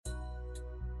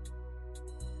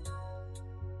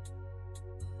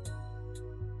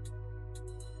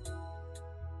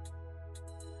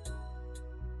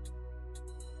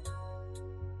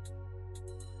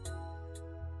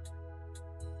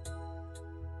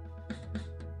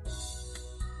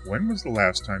When was the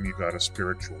last time you got a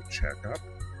spiritual checkup?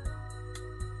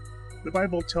 The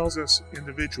Bible tells us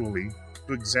individually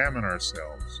to examine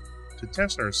ourselves, to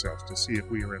test ourselves to see if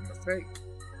we are in the faith.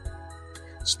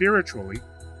 Spiritually,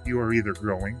 you are either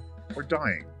growing or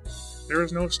dying. There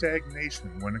is no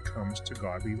stagnation when it comes to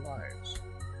godly lives.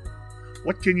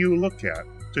 What can you look at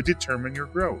to determine your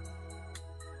growth?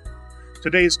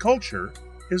 Today's culture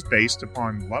is based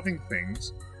upon loving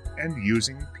things and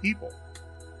using people.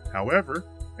 However,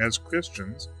 as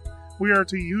Christians, we are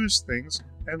to use things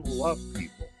and love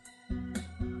people.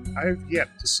 I have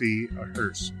yet to see a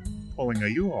hearse pulling a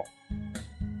U-Haul.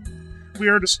 We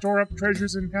are to store up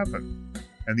treasures in heaven,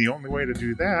 and the only way to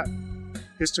do that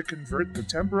is to convert the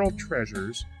temporal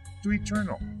treasures to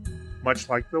eternal, much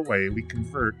like the way we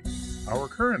convert our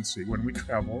currency when we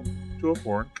travel to a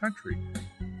foreign country.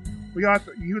 We ought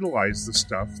to utilize the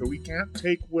stuff that we can't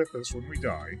take with us when we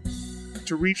die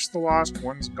to reach the lost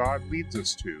ones God leads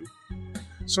us to,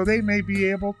 so they may be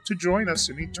able to join us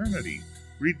in eternity,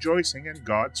 rejoicing in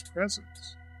God's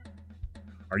presence.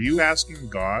 Are you asking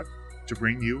God to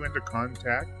bring you into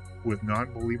contact with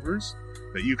non-believers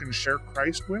that you can share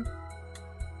Christ with?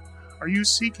 Are you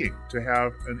seeking to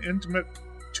have an intimate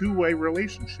two-way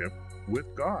relationship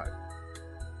with God?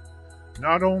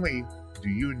 Not only do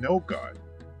you know God,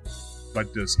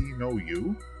 but does He know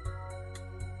you?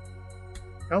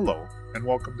 Hello, and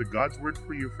welcome to God's Word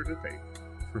for You for today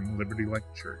from Liberty Life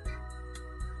Church.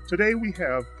 Today we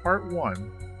have part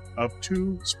 1 of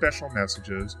 2 special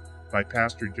messages by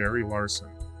Pastor Jerry Larson.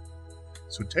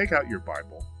 So take out your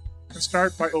Bible and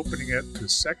start by opening it to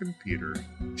 2 Peter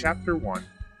chapter 1,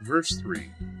 verse 3,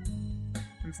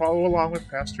 and follow along with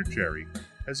Pastor Jerry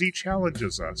as he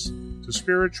challenges us to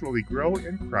spiritually grow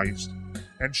in Christ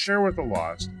and share with the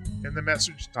lost in the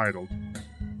message titled,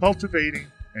 Cultivating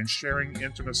and Sharing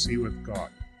Intimacy with God.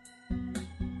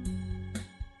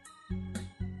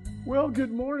 Well,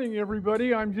 good morning,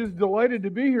 everybody. I'm just delighted to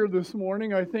be here this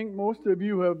morning. I think most of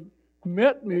you have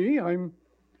met me.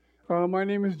 My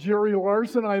name is Jerry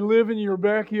Larson. I live in your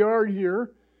backyard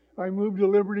here. I moved to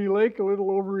Liberty Lake a little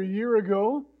over a year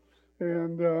ago.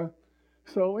 And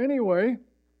so anyway,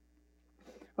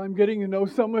 I'm getting to know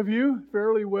some of you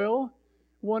fairly well.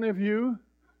 One of you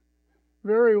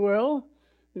very well.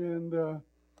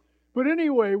 But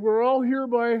anyway, we're all here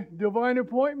by divine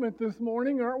appointment this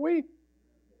morning, aren't we?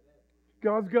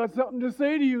 God's got something to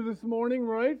say to you this morning,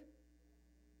 right?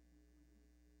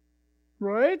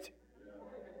 Right?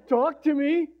 Talk to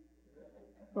me.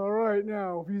 All right,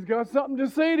 now, if He's got something to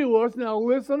say to us, now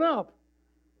listen up.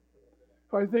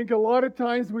 I think a lot of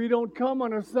times we don't come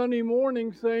on a Sunday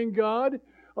morning saying, God,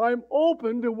 I'm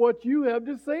open to what you have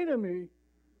to say to me.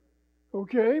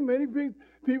 Okay? Many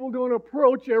people don't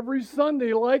approach every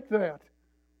Sunday like that.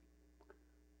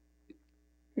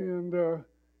 And,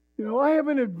 I have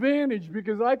an advantage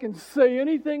because I can say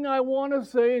anything I want to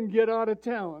say and get out of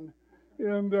town.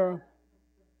 And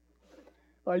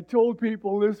I told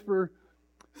people this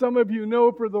some of you know,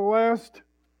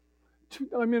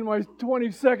 I'm in my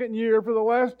 22nd year. For the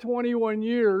last 21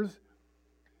 years,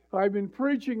 I've been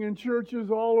preaching in churches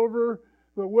all over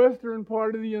the western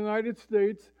part of the United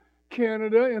States,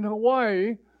 Canada, and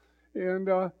Hawaii. And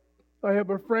I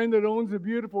have a friend that owns a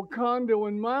beautiful condo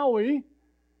in Maui,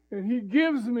 and he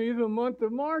gives me the month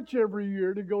of March every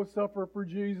year to go suffer for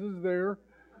Jesus there.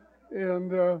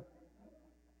 And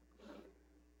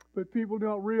but people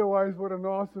don't realize what an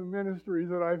awesome ministry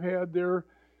that I've had there,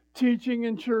 teaching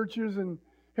in churches and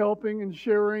helping and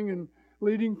sharing and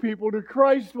leading people to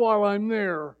Christ while I'm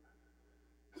there.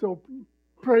 So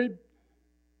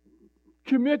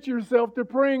commit yourself to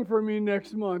praying for me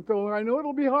next month. Oh, I know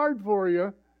it'll be hard for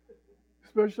you,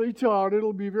 especially Todd.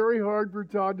 It'll be very hard for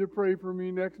Todd to pray for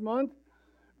me next month,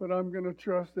 but I'm going to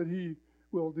trust that he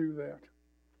will do that.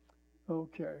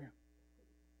 Okay.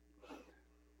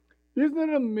 Isn't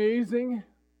it amazing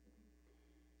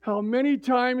how many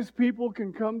times people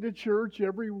can come to church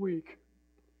every week?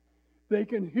 They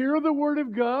can hear the Word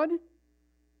of God.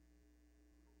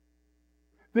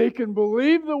 They can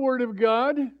believe the Word of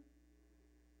God.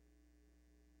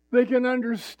 They can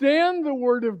understand the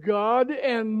Word of God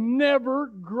and never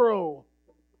grow.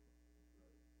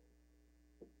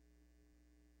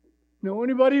 Know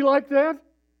anybody like that?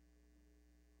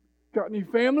 Got any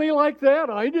family like that?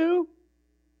 I do.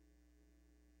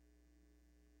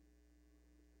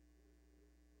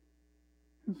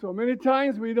 And so many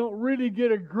times we don't really get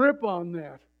a grip on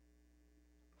that.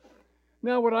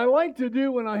 Now, what I like to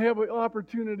do when I have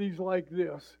opportunities like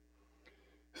this,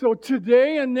 so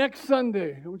today and next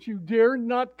Sunday, don't you dare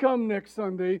not come next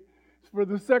Sunday for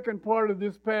the second part of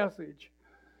this passage.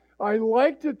 I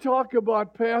like to talk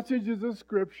about passages of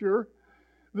Scripture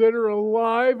that are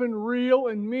alive and real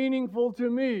and meaningful to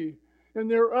me, and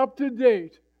they're up to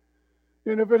date.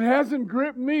 And if it hasn't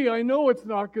gripped me, I know it's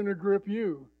not going to grip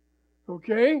you.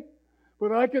 Okay?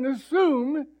 But I can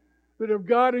assume that if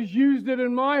God has used it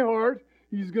in my heart,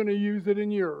 He's going to use it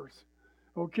in yours.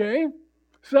 Okay?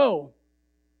 So,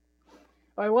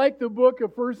 I like the book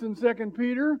of 1st and 2nd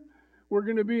Peter. We're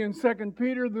going to be in 2nd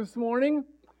Peter this morning.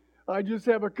 I just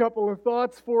have a couple of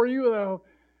thoughts for you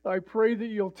I pray that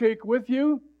you'll take with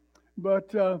you.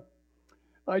 But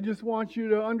I just want you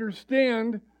to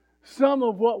understand some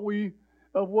of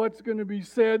what's going to be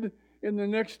said in the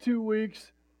next 2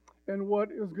 weeks and what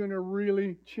is going to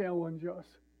really challenge us.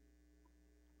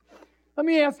 Let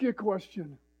me ask you a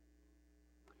question.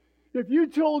 If you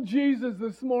told Jesus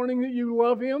this morning that you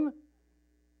love Him,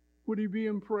 would He be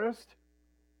impressed?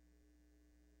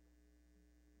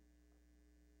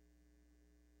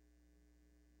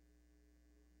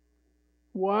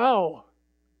 Wow.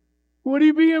 Would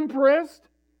He be impressed?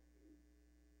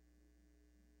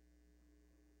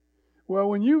 Well,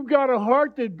 when you've got a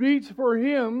heart that beats for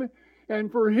Him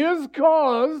and for His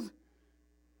cause,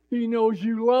 He knows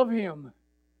you love Him.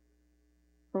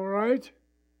 All right?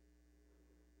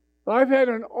 I've had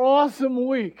an awesome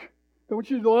week. Don't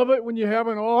you love it when you have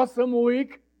an awesome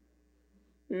week?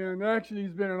 And actually,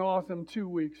 it's been an awesome 2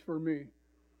 weeks for me.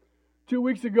 2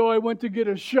 weeks ago, I went to get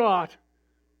a shot.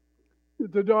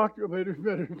 The doctor,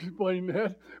 better explain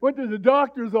that. Went to the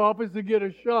doctor's office to get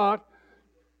a shot.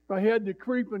 I had the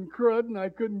creeping crud and I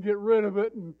couldn't get rid of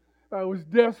it, and I was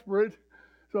desperate.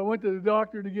 So I went to the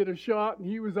doctor to get a shot, and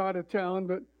he was out of town.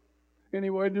 But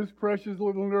anyway, this precious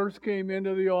little nurse came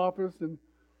into the office and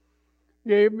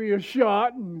gave me a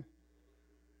shot, and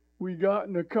we got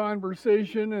in a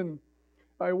conversation, and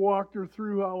I walked her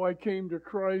through how I came to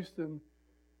Christ and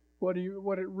what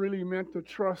it really meant to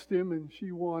trust Him, and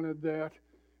she wanted that.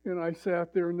 And I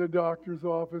sat there in the doctor's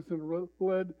office and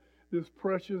led this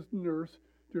precious nurse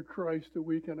to Christ a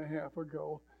week and a half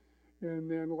ago.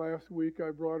 And then last week I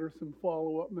brought her some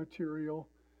follow-up material.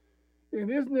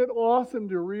 And isn't it awesome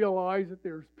to realize that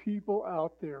there's people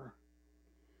out there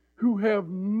who have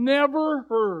never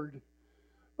heard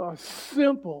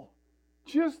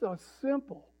just a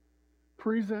simple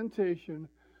presentation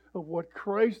of what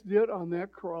Christ did on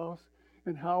that cross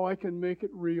and how I can make it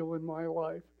real in my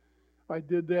life. I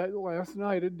did that last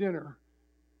night at dinner.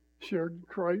 Shared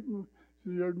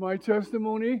my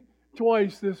testimony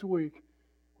twice this week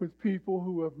with people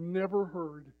who have never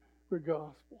heard the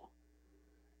gospel.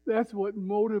 That's what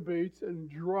motivates and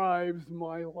drives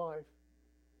my life.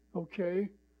 Okay?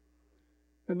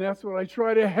 And that's what I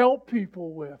try to help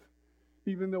people with,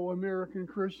 even though American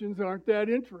Christians aren't that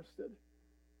interested.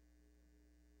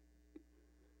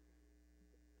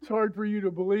 It's hard for you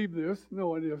to believe this.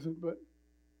 No, it isn't. But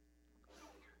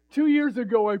 2 years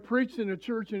ago, I preached in a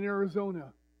church in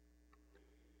Arizona.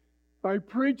 I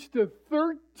preached to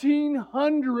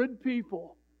 1,300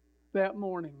 people that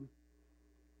morning.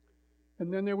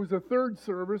 And then there was a third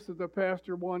service that the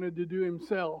pastor wanted to do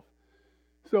himself.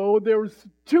 So there was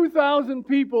 2,000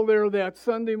 people there that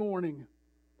Sunday morning.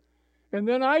 And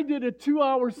then I did a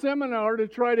 2-hour seminar to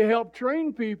try to help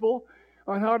train people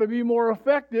on how to be more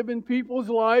effective in people's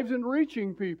lives and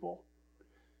reaching people.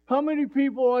 How many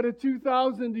people out of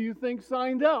 2,000 do you think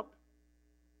signed up?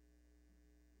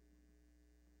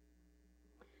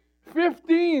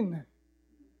 15.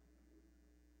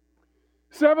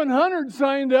 700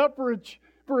 signed up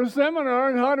for a seminar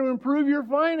on how to improve your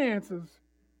finances.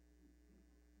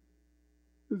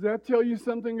 Does that tell you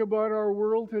something about our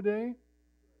world today?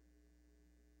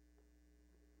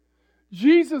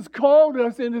 Jesus called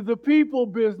us into the people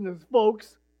business,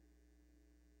 folks.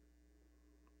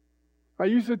 I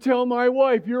used to tell my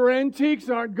wife, your antiques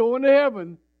aren't going to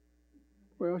heaven.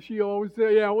 Well, she always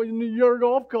said, yeah, well, your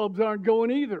golf clubs aren't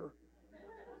going either.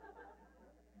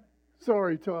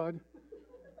 Sorry, Todd.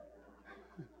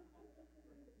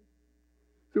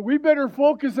 So we better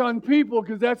focus on people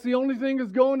because that's the only thing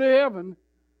that's going to heaven.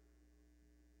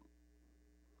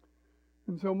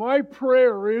 And so my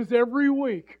prayer is every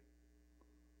week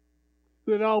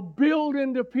that I'll build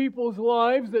into people's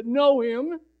lives that know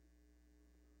Him,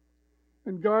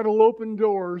 and God will open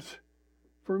doors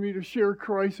for me to share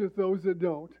Christ with those that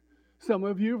don't. Some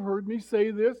of you have heard me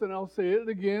say this, and I'll say it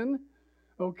again.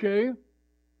 Okay?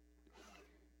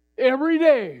 Every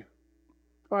day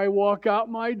I walk out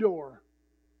my door.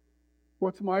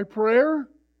 What's my prayer?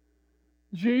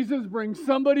 Jesus, bring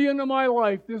somebody into my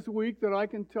life this week that I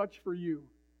can touch for you.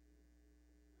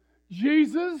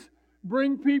 Jesus,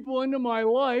 bring people into my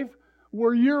life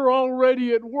where you're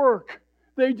already at work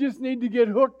They just need to get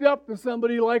hooked up to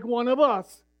somebody like one of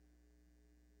us.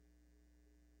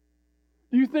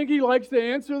 Do you think He likes to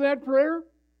answer that prayer?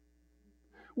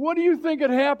 What do you think would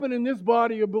happen in this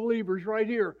body of believers right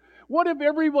here? What if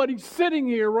everybody sitting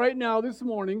here right now this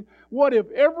morning, what if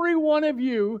every one of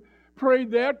you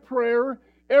prayed that prayer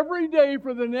every day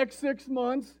for the next 6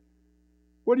 months?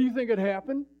 What do you think would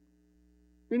happen?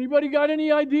 Anybody got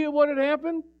any idea what would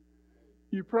happen?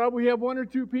 You probably have 1 or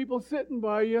 2 people sitting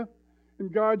by you,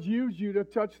 and God's used you to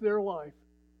touch their life.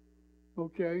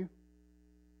 Okay?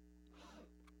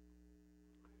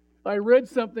 I read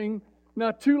something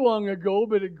not too long ago,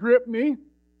 but it gripped me.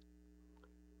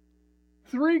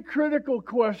 3 critical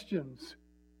questions.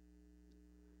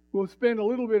 We'll spend a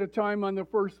little bit of time on the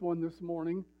first one this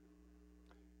morning,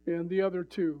 and the other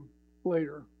 2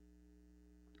 later.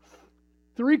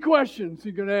 3 questions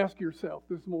you can ask yourself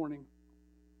this morning.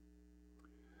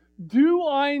 Do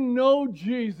I know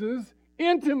Jesus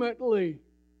intimately?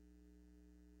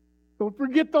 Don't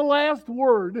forget the last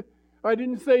word. I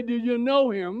didn't say, do you know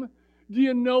Him? Do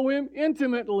you know Him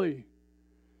intimately?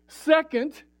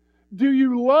 Second, do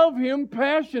you love Him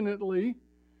passionately?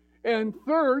 And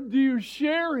third, do you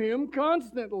share Him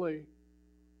constantly?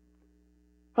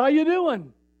 How you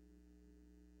doing?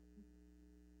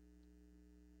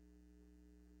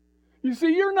 You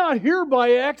see, you're not here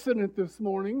by accident this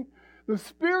morning. The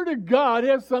Spirit of God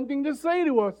has something to say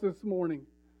to us this morning.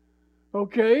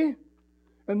 Okay?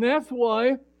 And that's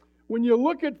why when you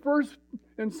look at 1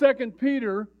 and 2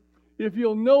 Peter, if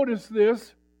you'll notice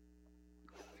this,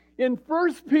 in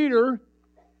 1 Peter,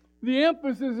 the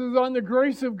emphasis is on the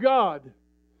grace of God.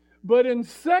 But in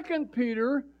 2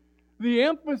 Peter, the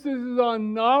emphasis is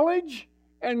on knowledge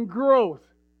and growth.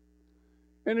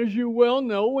 And as you well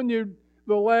know,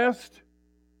 the last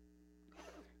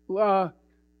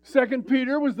 2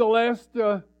 Peter was the last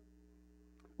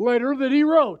letter that he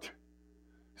wrote.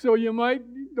 So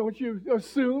don't you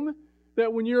assume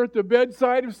that when you're at the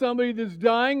bedside of somebody that's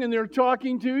dying and they're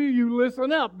talking to you, you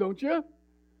listen up, don't you?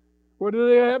 What do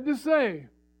they have to say?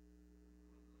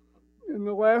 In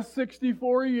the last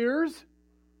 64 years,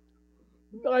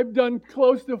 I've done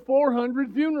close to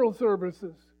 400 funeral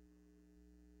services.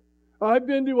 I've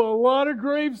been to a lot of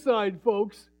graveside,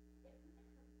 folks.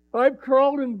 I've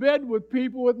crawled in bed with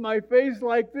people with my face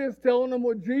like this, telling them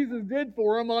what Jesus did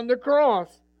for them on the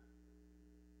cross.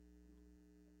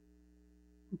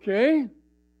 Okay?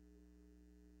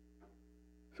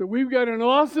 So we've got an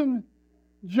awesome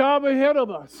job ahead of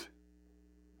us.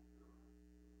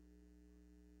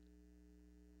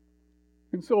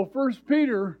 And so 1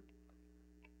 Peter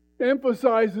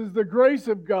emphasizes the grace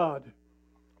of God.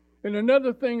 And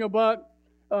another thing about,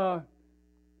 I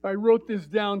wrote this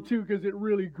down too because it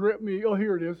really gripped me. Oh,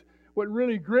 here it is. What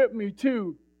really gripped me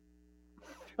too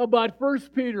about 1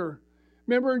 Peter.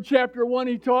 Remember in chapter 1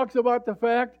 he talks about the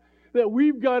fact that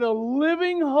we've got a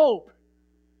living hope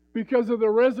because of the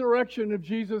resurrection of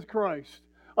Jesus Christ.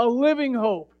 A living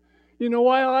hope. You know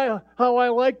how I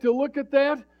like to look at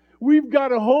that? We've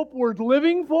got a hope worth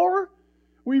living for.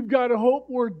 We've got a hope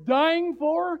worth dying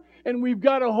for. And we've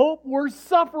got a hope worth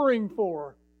suffering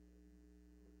for.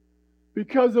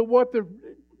 Because of what the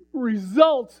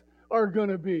results are going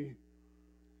to be.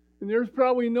 And there's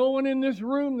probably no one in this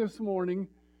room this morning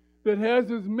that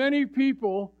has as many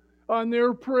people on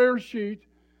their prayer sheet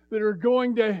that are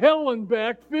going to hell and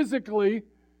back physically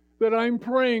that I'm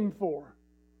praying for.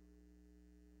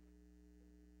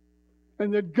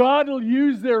 And that God will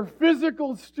use their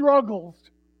physical struggles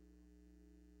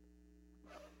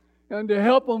and to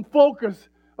help them focus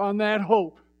on that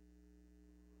hope.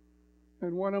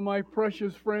 And one of my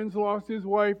precious friends lost his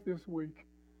wife this week.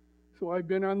 So I've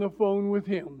been on the phone with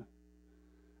him.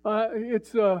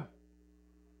 It's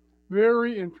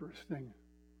very interesting.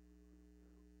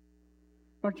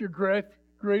 Aren't you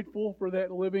grateful for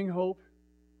that living hope?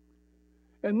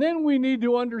 And then we need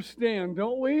to understand,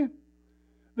 don't we,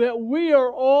 that we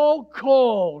are all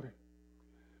called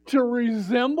to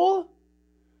resemble,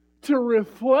 to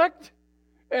reflect,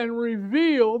 and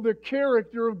reveal the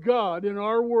character of God in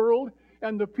our world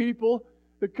and the people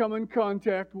that come in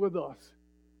contact with us.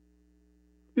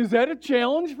 Is that a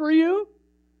challenge for you?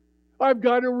 I've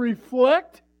got to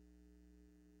reflect,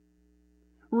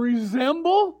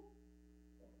 resemble,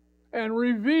 and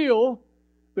reveal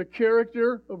the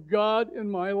character of God in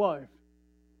my life.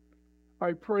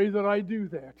 I pray that I do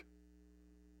that.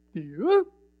 Do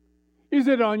you? Is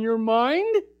it on your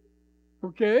mind?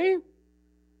 Okay.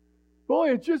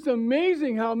 Boy, it's just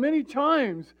amazing how many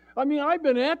times. I mean, I've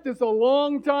been at this a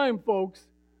long time, folks.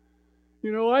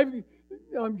 You know,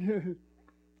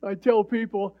 I tell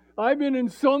people, I've been in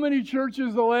so many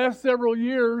churches the last several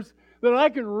years that I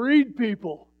can read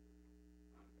people.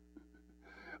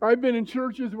 I've been in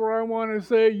churches where I want to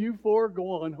say, you four,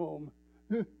 go on home.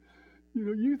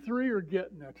 You three are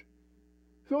getting it.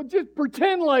 So just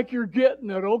pretend like you're getting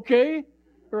it, okay?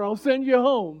 Or I'll send you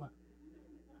home.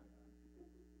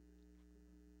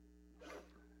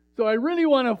 So I really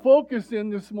want to focus in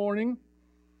this morning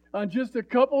on just a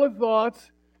couple of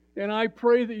thoughts, and I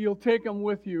pray that you'll take them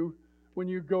with you when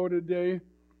you go today,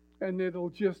 and it'll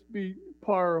just be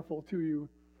powerful to you.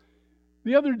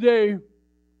 The other day,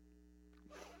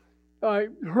 I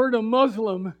heard a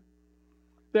Muslim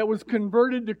that was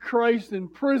converted to Christ in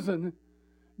prison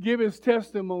give his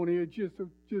testimony. It just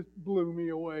blew me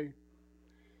away.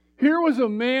 Here was a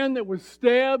man that was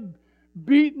stabbed,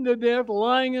 beaten to death,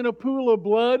 lying in a pool of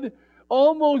blood,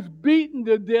 almost beaten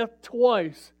to death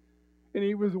twice. And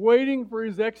he was waiting for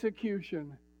his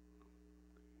execution.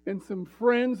 And some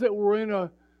friends that were in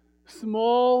a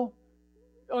small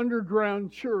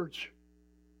underground church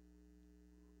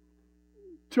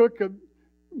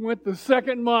went the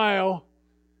second mile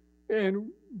and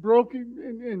broke him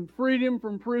and freed him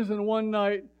from prison one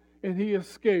night, and he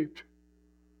escaped.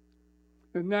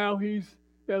 And now he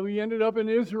ended up in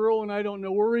Israel, and I don't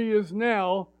know where he is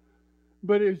now,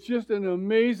 but it's just an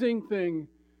amazing thing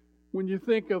when you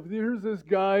think of, here's this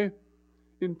guy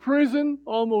in prison,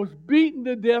 almost beaten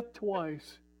to death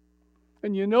twice.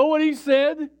 And you know what he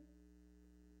said?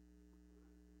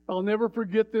 I'll never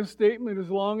forget this statement as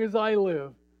long as I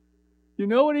live. You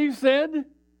know what he said?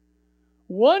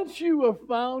 Once you have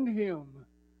found him,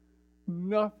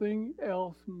 nothing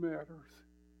else matters.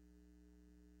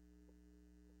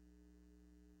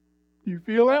 Do you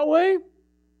feel that way?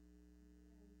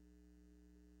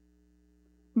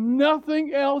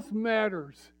 Nothing else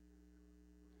matters.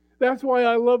 That's why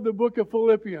I love the book of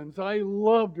Philippians. I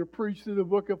love to preach through the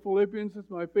book of Philippians. It's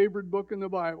my favorite book in the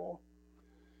Bible.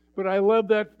 But I love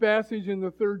that passage in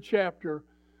the 3rd chapter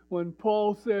when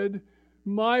Paul said,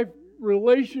 my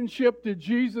relationship to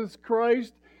Jesus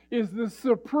Christ is the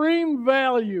supreme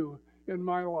value in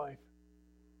my life.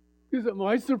 Is it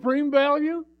my supreme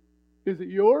value? Is it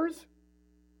yours?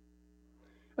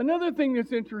 Another thing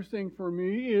that's interesting for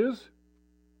me is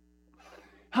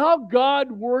how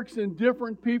God works in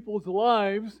different people's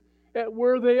lives at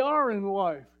where they are in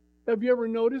life. Have you ever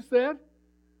noticed that?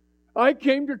 I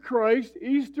came to Christ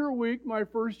Easter week, my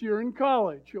first year in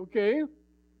college, okay?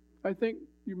 I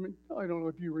don't know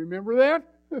if you remember that.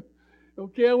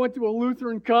 Okay, I went to a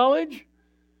Lutheran college.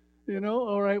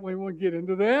 All right, we won't get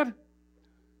into that.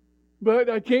 But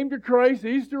I came to Christ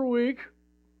Easter week,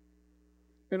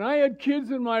 and I had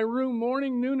kids in my room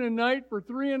morning, noon, and night for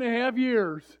 3.5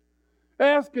 years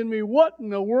asking me, what in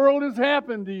the world has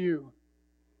happened to you?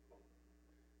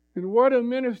 And what a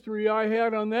ministry I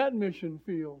had on that mission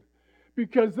field.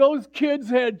 Because those kids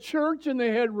had church and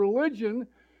they had religion,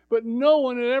 but no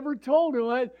one had ever told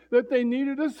them that they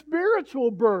needed a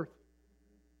spiritual birth.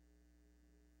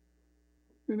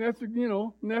 And that's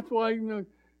why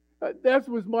that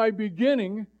was my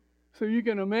beginning. So you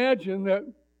can imagine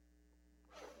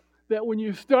that when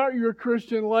you start your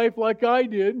Christian life like I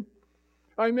did,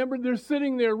 I remember they're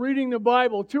sitting there reading the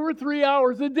Bible 2 or 3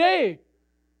 hours a day.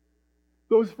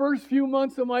 Those first few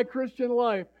months of my Christian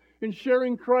life and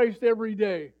sharing Christ every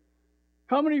day.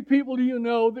 How many people do you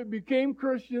know that became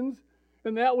Christians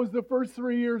and that was the first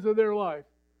 3 years of their life?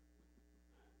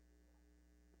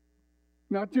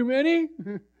 Not too many?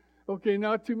 Okay,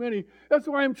 not too many. That's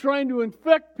why I'm trying to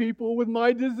infect people with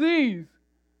my disease.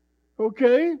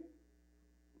 Okay?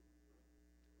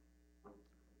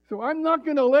 So I'm not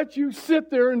going to let you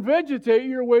sit there and vegetate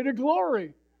your way to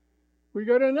glory. We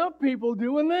got enough people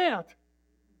doing that.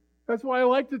 That's why I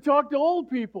like to talk to old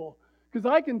people, because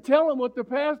I can tell them what the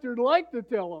pastor'd like to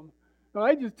tell them.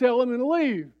 I just tell them and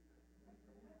leave.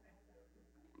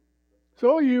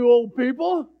 So you old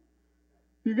people,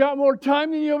 you got more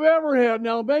time than you've ever had.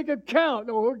 Now make it count,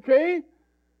 okay?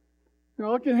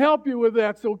 Now I can help you with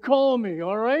that, so call me,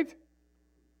 all right?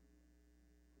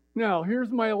 Now, here's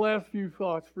my last few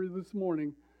thoughts for this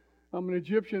morning. I'm an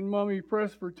Egyptian mummy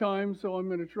pressed for time, so I'm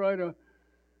going to try to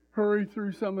hurry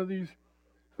through some of these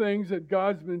things that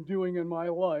God's been doing in my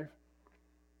life.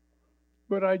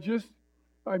 But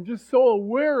I'm just so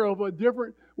aware of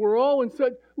we're all in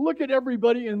such, look at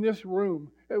everybody in this room,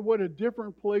 at what a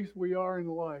different place we are in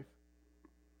life.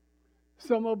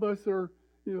 Some of us are,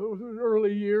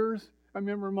 early years. I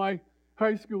remember my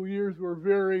high school years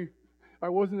I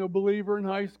wasn't a believer in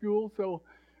high school, so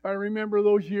I remember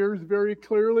those years very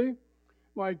clearly.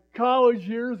 My college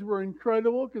years were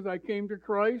incredible because I came to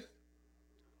Christ.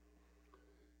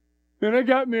 Then I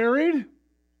got married,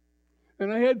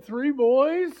 and I had 3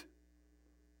 boys.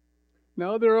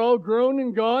 Now they're all grown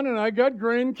and gone, and I got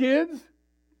grandkids.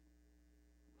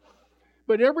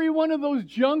 But every one of those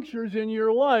junctures in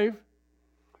your life,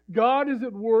 God is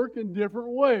at work in different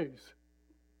ways.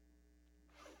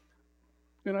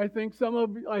 And I think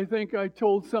I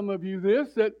told some of you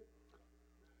this, that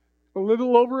a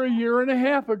little over a year and a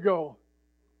half ago,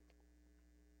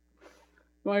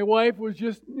 my wife was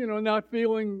just, not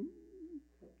feeling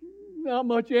not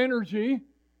much energy,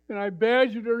 and I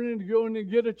badgered her into going to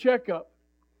get a checkup.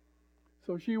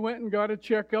 So she went and got a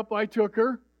checkup. I took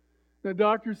her. The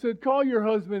doctor said, "Call your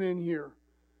husband in here."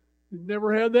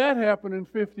 Never had that happen in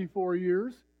 54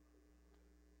 years.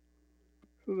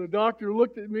 So the doctor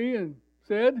looked at me and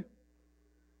said,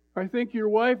 "I think your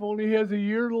wife only has a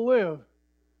year to live."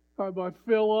 I about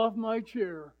fell off my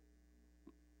chair.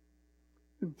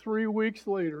 And 3 weeks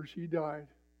later, she died.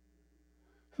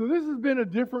 So this has been a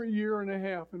different year and a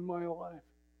half in my life.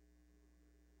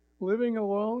 Living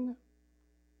alone.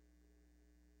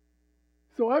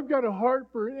 So I've got a heart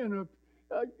for and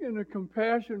a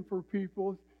compassion for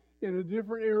people in a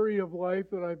different area of life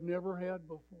that I've never had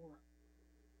before.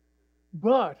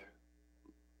 But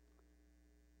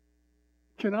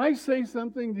can I say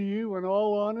something to you in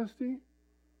all honesty?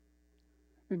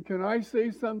 And can I say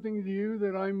something to you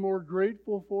that I'm more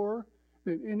grateful for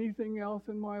than anything else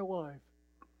in my life?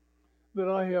 That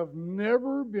I have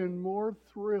never been more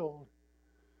thrilled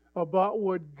about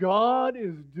what God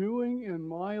is doing in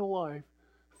my life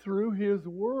through His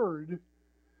Word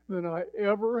than I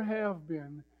ever have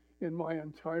been in my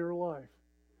entire life.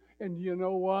 And you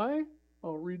know why?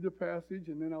 I'll read the passage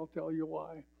and then I'll tell you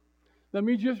why. Let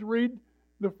me just read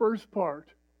the first part.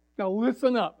 Now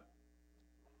listen up.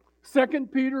 2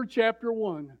 Peter chapter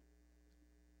 1.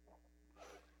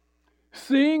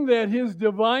 Seeing that His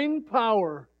divine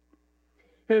power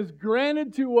has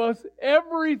granted to us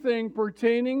everything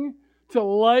pertaining to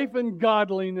life and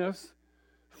godliness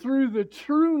through the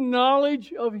true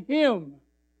knowledge of Him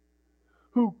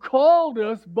who called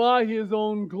us by His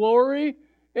own glory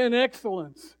and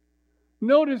excellence.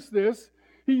 Notice this.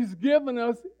 He's given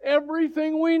us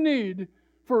everything we need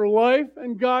for life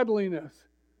and godliness.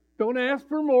 Don't ask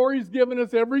for more. He's given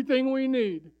us everything we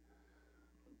need.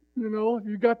 If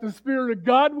you've got the Spirit of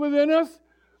God within us,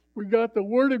 we got the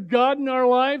Word of God in our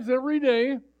lives every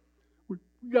day. We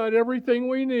got everything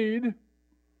we need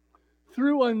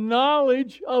through a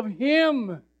knowledge of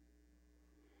Him.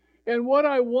 And what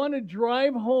I want to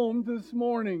drive home this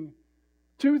morning,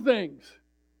 2 things.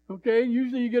 Okay,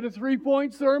 usually you get a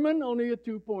 3-point sermon, only a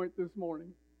 2-point this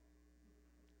morning.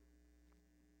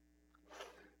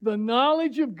 The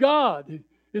knowledge of God,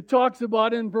 it talks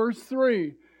about in verse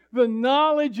 3. The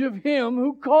knowledge of Him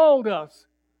who called us.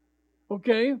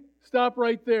 Okay, stop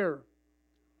right there.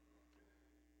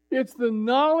 It's the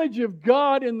knowledge of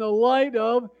God in the light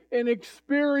of an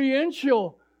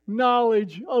experiential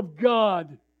knowledge of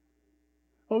God.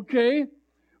 Okay?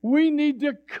 We need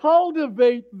to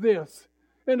cultivate this,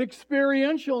 an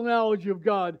experiential knowledge of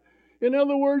God. In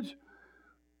other words,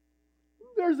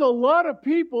 there's a lot of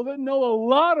people that know a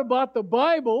lot about the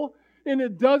Bible and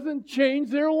it doesn't change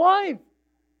their life.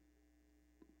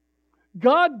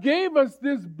 God gave us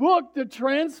this book to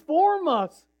transform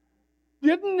us,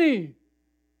 didn't He?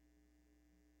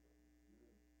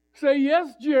 Say yes,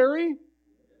 Jerry.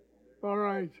 All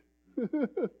right.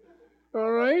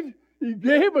 All right. He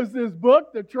gave us this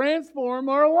book to transform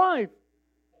our life.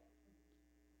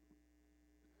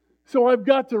 So I've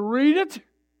got to read it,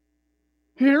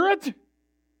 hear it,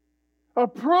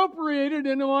 appropriate it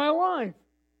into my life,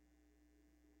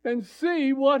 and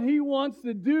see what He wants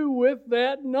to do with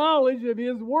that knowledge of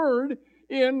His Word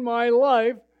in my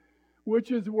life,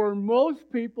 which is where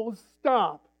most people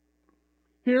stop.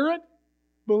 Hear it,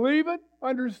 believe it,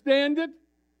 understand it,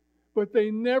 but they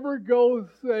never go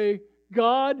say,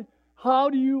 "God, how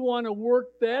do you want to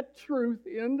work that truth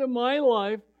into my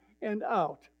life and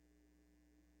out?"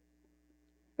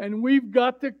 And we've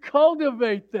got to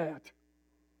cultivate that.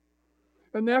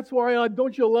 And that's why,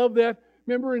 don't you love that?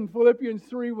 Remember in Philippians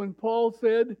 3 when Paul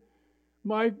said,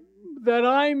 that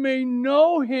I may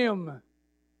know Him.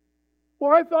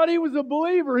 Well, I thought he was a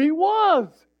believer. He was.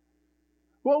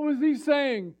 What was he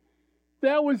saying?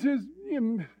 That was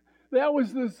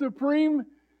the supreme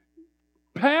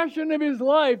passion of his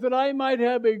life, that I might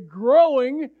have a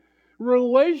growing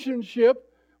relationship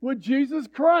with Jesus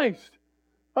Christ.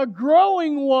 A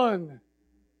growing one.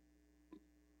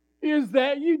 Is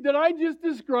that you? Did I just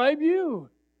describe you?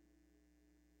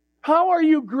 How are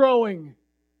you growing?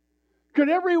 Could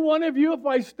every one of you, if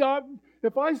I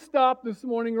stopped this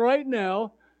morning right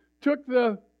now, took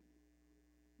the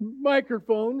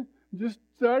microphone, just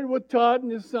started with Todd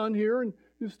and his son here, and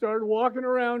Just start walking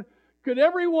around. Could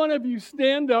every one of you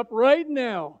stand up right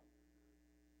now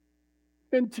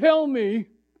and tell me,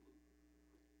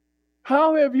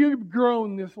 how have you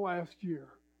grown this last year?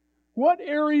 What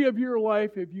area of your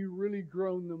life have you really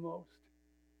grown the most?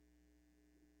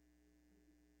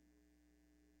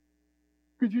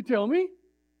 Could you tell me?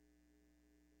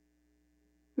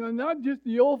 Now, not just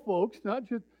the old folks,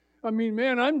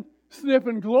 man, I'm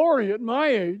sniffing glory at my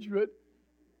age, but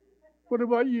what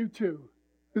about you two?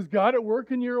 Is God at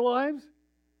work in your lives?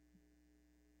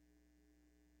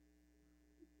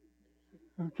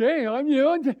 Okay,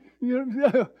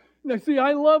 now see,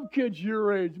 I love kids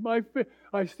your age.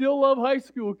 I still love high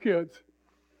school kids.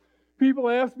 People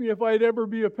ask me if I'd ever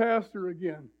be a pastor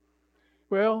again.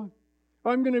 Well,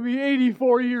 I'm going to be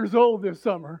 84 years old this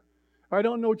summer. I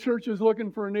don't know churches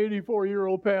looking for an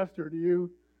 84-year-old pastor, do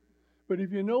you? But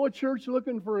if you know a church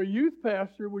looking for a youth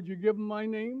pastor, would you give them my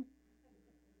name?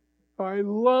 I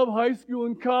love high school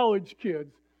and college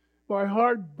kids. My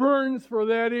heart burns for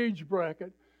that age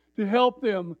bracket to help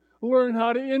them learn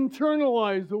how to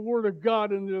internalize the Word of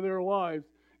God into their lives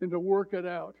and to work it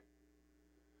out.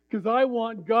 Because I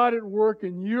want God at work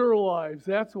in your lives.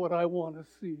 That's what I want to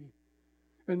see.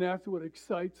 And that's what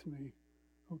excites me.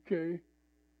 Okay?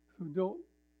 So don't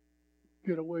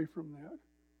get away from that.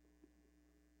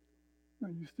 Now,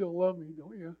 you still love me,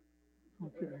 don't you?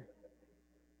 Okay.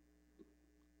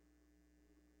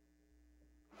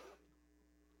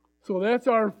 So that's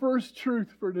our first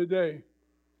truth for today.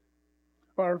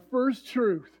 Our first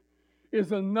truth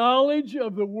is a knowledge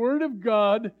of the Word of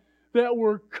God, that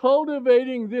we're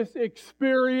cultivating this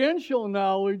experiential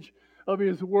knowledge of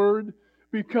His Word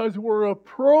because we're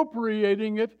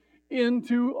appropriating it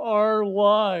into our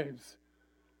lives.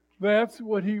 That's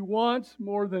what He wants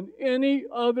more than any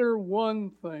other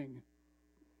one thing.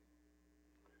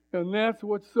 And that's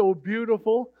what's so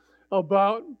beautiful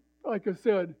about, like I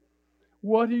said,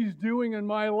 what He's doing in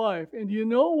my life. And you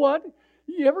know what?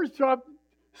 You ever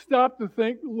stop to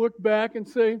think, look back and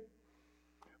say,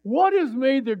 what has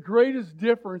made the greatest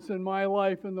difference in my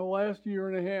life in the last year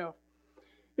and a half?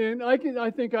 And I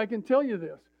think I can tell you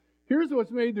this. Here's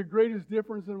what's made the greatest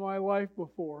difference in my life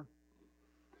before.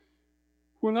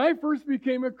 When I first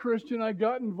became a Christian, I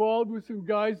got involved with some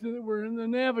guys that were in the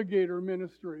Navigator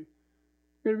ministry.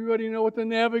 Everybody know what the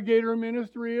Navigator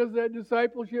ministry is, that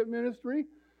discipleship ministry?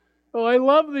 Oh, I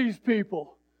love these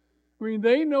people. I mean,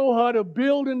 they know how to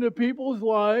build into people's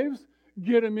lives,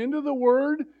 get them into the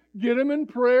Word, get them in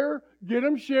prayer, get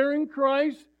them sharing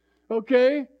Christ,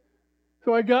 okay?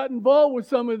 So I got involved with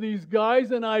some of these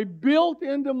guys, and I built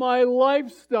into my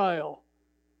lifestyle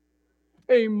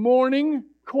a morning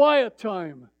quiet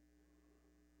time.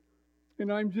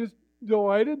 And I'm just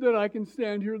delighted that I can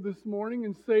stand here this morning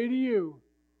and say to you,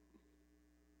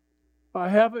 I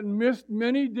haven't missed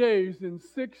many days in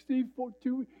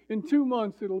 2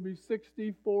 months it'll be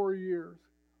 64 years.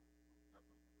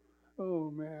 Oh,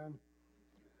 man.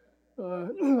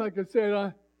 Like I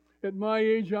said, at my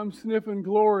age, I'm sniffing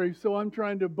glory, so I'm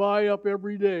trying to buy up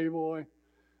every day, boy.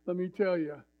 Let me tell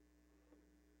you.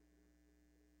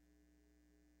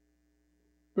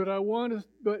 But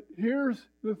here's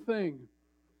the thing.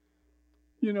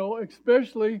 You know,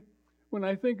 especially when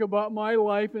I think about my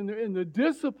life and the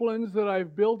disciplines that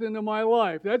I've built into my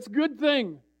life. That's a good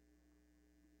thing.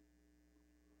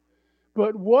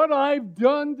 But what I've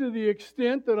done to the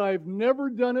extent that I've never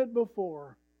done it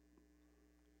before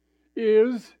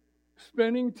is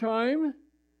spending time,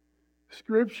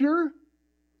 Scripture,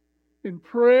 in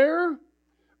prayer.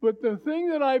 But the thing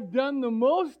that I've done the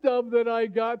most of that I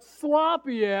got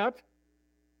sloppy at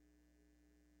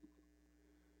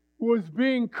was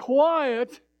being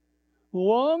quiet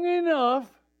long enough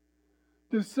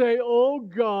to say, oh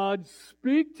God,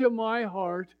 speak to my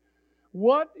heart.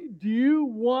 What do you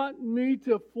want me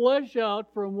to flesh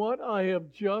out from what I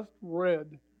have just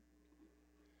read?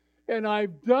 And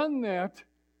I've done that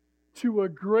to a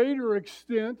greater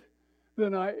extent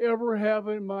than I ever have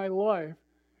in my life.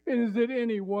 And is it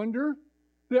any wonder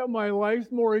that my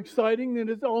life's more exciting than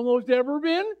it's almost ever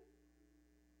been?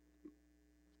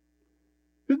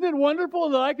 Isn't it wonderful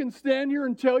that I can stand here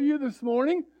and tell you this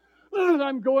morning that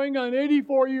I'm going on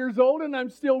 84 years old and I'm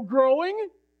still growing?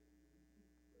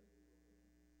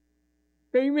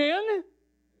 Amen?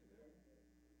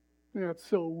 That's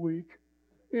so weak.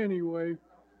 Anyway,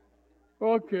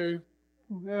 okay,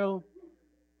 well,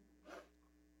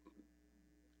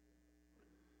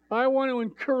 I want to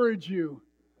encourage you.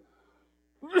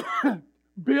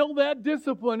 Build that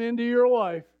discipline into your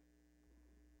life.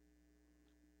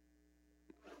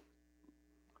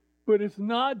 But it's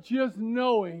not just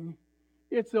knowing,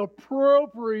 it's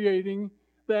appropriating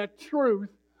that truth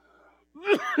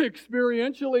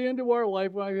experientially into our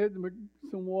life. I had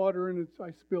some water and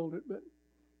I spilled it, but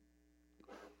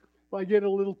if I get a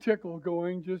little tickle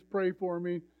going, just pray for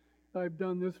me. I've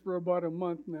done this for about a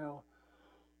month now.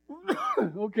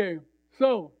 Okay,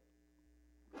 so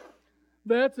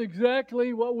that's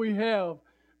exactly what we have.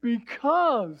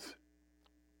 Because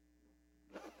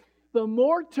the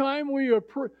more time we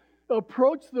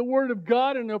approach the Word of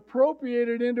God and appropriate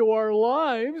it into our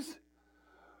lives,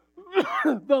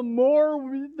 the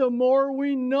more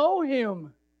we know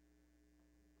Him.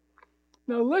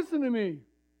 Now listen to me.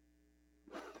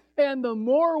 And the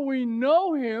more we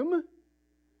know Him,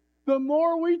 the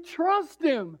more we trust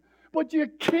Him. But you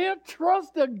can't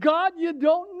trust a God you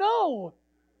don't know.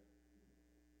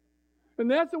 And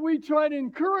that's what we try to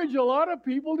encourage a lot of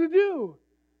people to do.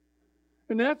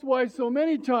 And that's why so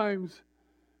many times,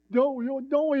 don't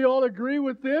we all agree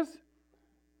with this?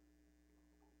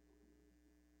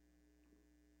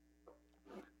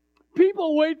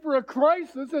 People wait for a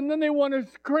crisis and then they want a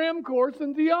cram course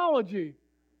in theology.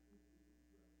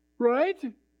 Right?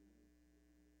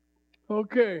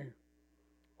 Okay.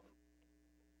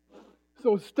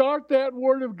 So start that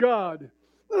Word of God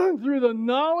through the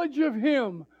knowledge of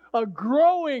Him, a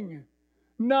growing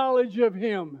knowledge of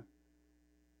Him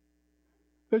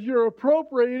that you're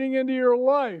appropriating into your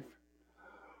life.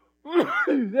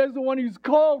 That's the one who's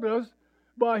called us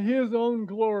by His own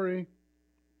glory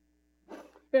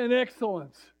and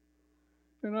excellence.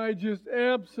 And I just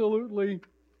absolutely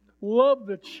love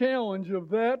the challenge of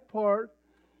that part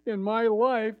in my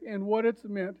life and what it's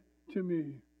meant to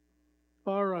me.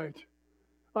 All right.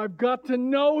 I've got to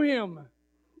know Him.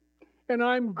 And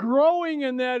I'm growing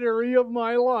in that area of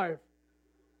my life.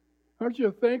 Aren't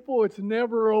you thankful it's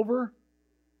never over?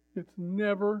 It's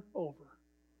never over.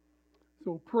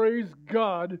 So praise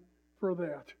God for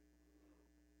that.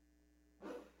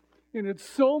 And it's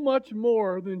so much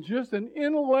more than just an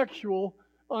intellectual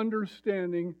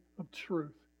understanding of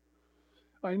truth.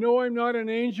 I know I'm not an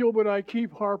angel, but I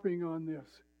keep harping on this.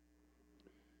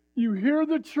 You hear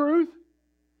the truth,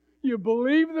 you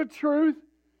believe the truth,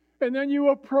 and then you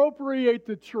appropriate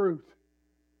the truth.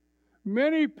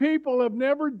 Many people have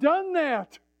never done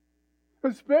that.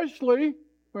 Especially,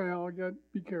 well, I got to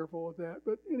be careful with that,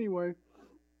 but anyway,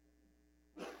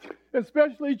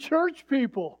 especially church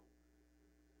people.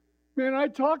 Man, I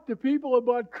talk to people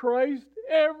about Christ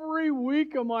every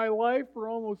week of my life for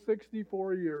almost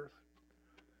 64 years.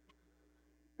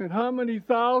 And how many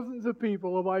thousands of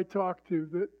people have I talked to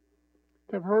that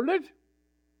have heard it,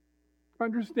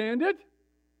 understand it,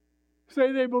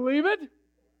 say they believe it,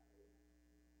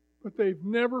 but they've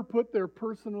never put their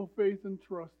personal faith and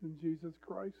trust in Jesus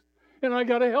Christ. And I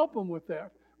got to help them with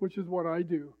that, which is what I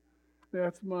do.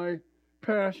 That's my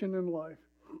passion in life.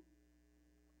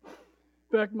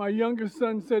 In fact, my youngest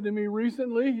son said to me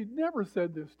recently, he never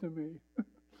said this to me.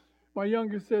 My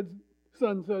youngest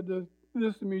son said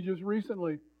this to me just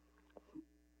recently.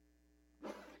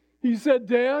 He said,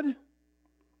 "Dad,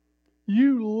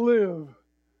 you live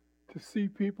to see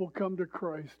people come to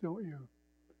Christ, don't you?"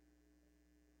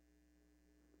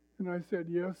 And I said,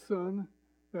 "Yes, son,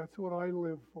 that's what I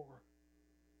live for."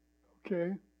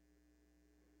 Okay?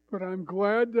 But I'm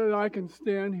glad that I can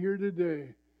stand here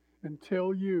today and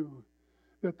tell you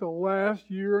that the last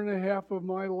year and a half of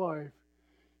my life,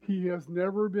 He has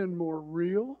never been more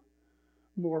real,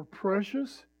 more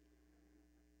precious.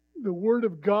 The Word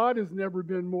of God has never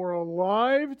been more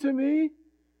alive to me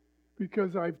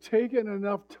because I've taken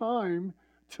enough time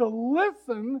to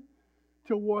listen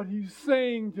to what He's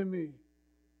saying to me.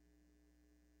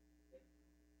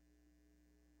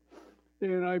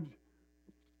 And I've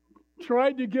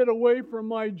tried to get away from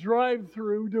my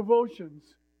drive-through devotions.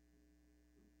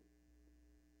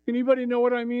 Anybody know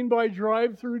what I mean by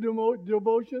drive-through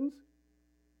devotions?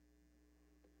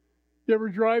 You ever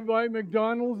drive by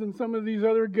McDonald's and some of these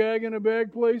other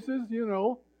gag-in-a-bag places? You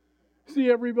know, see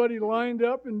everybody lined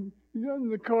up and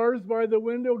the cars by the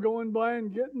window going by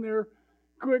and getting their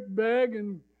quick bag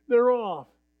and they're off.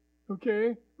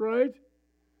 Okay, right?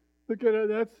 Look at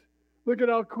it. Look at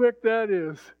how quick that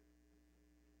is.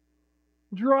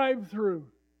 Drive-through.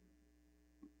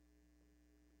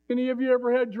 Any of you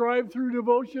ever had drive-through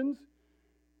devotions?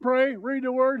 Pray, read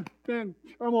the Word, then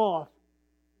I'm off.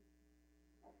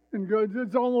 And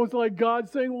it's almost like God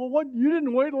saying, "Well, what? You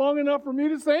didn't wait long enough for me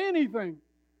to say anything.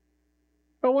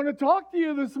 I want to talk to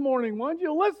you this morning. Why don't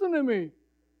you listen to me?"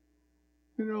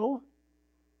 You know?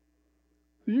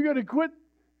 So you got to quit.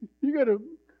 You got to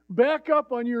back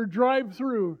up on your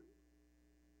drive-through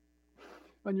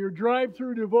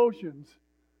devotions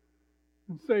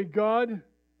and say, "God,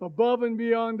 above and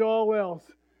beyond all else,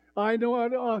 I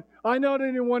not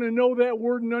only want to know that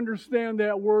word and understand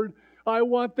that word, I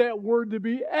want that word to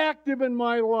be active in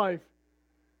my life.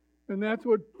 And that's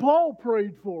what Paul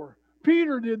prayed for.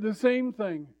 Peter did the same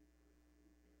thing.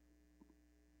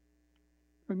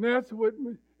 And that's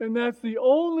the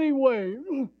only way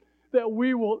that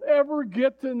we will ever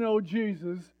get to know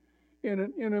Jesus in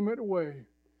an intimate way.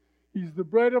 He's the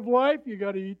bread of life, you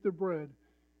got to eat the bread.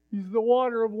 He's the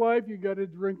water of life, you got to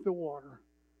drink the water.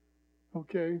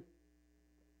 Okay?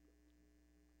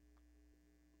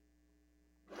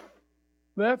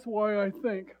 That's why I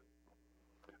think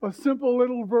a simple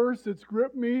little verse that's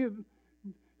gripped me.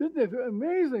 Isn't it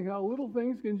amazing how little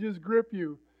things can just grip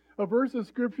you? A verse of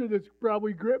Scripture that's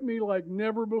probably gripped me like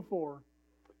never before.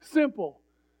 Simple.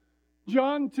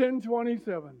 John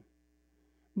 10:27.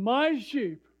 My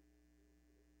sheep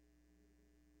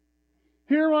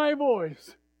hear my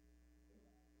voice,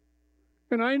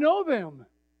 and I know them,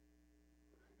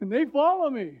 and they follow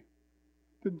me.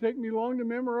 Didn't take me long to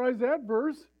memorize that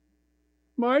verse.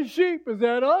 My sheep, is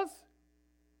that us?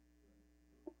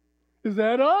 Is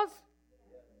that us?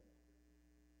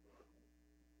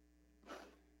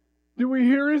 Do we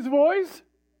hear His voice?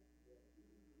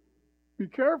 Be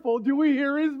careful. Do we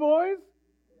hear His voice?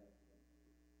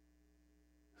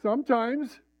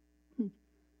 Sometimes.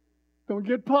 Don't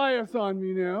get pious on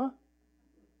me now.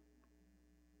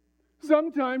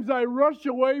 Sometimes I rush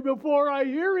away before I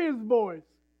hear His voice.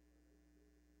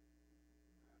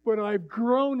 But I've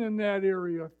grown in that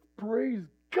area. Praise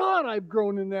God, I've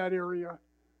grown in that area.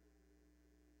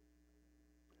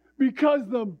 Because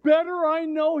the better I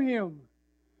know Him,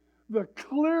 the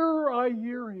clearer I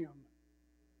hear Him.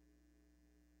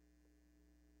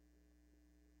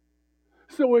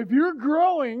 So if you're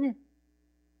growing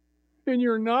in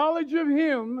your knowledge of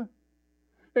Him,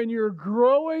 and you're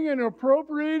growing and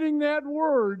appropriating that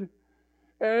word,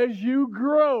 as you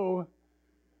grow,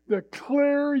 the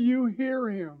clearer you hear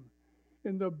Him,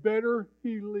 and the better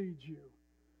He leads you.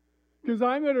 Because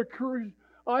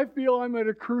I feel I'm at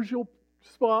a crucial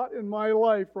spot in my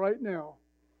life right now.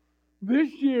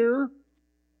 This year,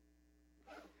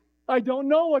 I don't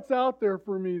know what's out there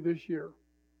for me this year.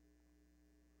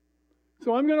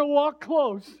 So I'm going to walk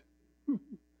close.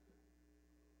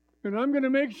 And I'm going to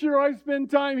make sure I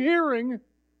spend time hearing.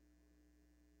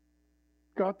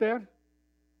 Got that?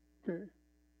 Okay.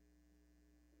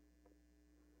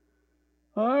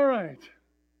 All right.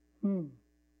 And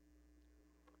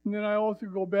then I also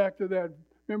go back to that,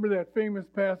 remember that famous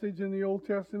passage in the Old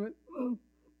Testament?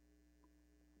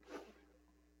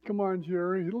 Come on,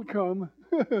 Jerry, it'll come.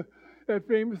 That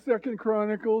famous 2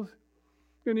 Chronicles.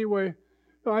 Anyway,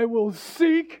 I will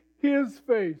seek His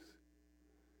face.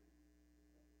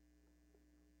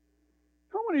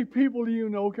 How many people do you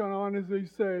know can honestly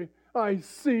say, I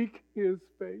seek His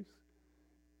face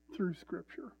through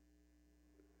Scripture?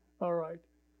 All right.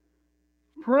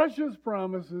 Precious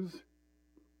promises.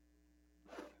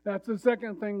 That's the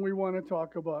second thing we want to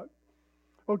talk about.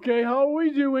 Okay, how are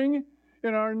we doing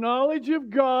in our knowledge of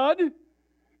God?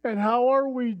 And how are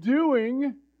we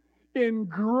doing in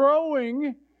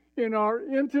growing in our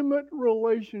intimate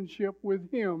relationship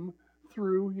with Him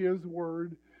through His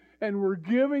Word? And we're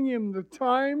giving Him the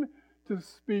time to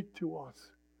speak to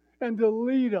us and to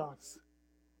lead us.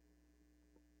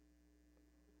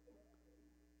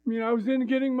 I was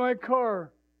getting my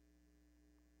car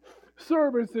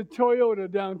serviced at Toyota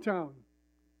downtown.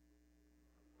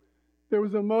 There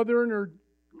was a mother and her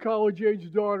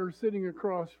college-age daughter sitting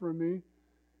across from me.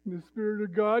 And the Spirit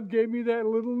of God gave me that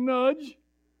little nudge.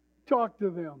 Talk to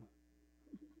them.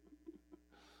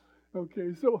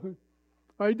 Okay, so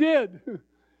I did.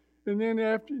 And then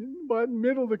after about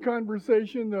middle of the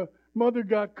conversation, the mother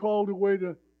got called away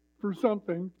for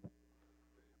something.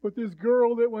 But this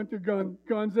girl that went to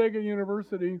Gonzaga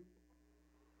University,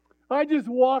 I just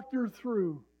walked her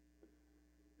through.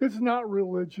 It's not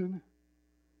religion.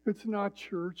 It's not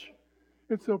church.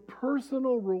 It's a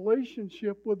personal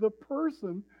relationship with a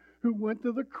person who went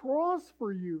to the cross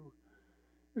for you.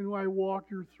 And I walked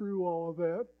her through all of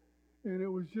that. And it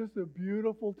was just a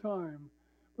beautiful time.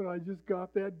 But I just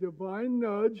got that divine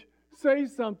nudge. Say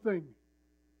something.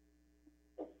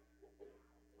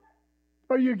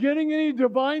 Are you getting any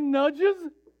divine nudges?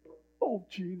 Oh,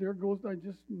 gee, there goes, I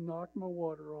just knocked my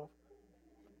water off.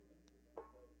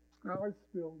 Now I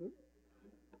spilled it.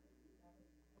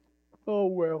 Oh,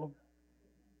 well.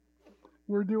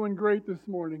 We're doing great this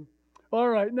morning. All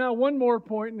right, now one more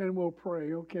point and then we'll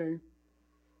pray, okay?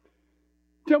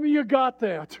 Tell me you got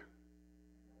that.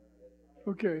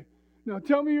 Okay. Now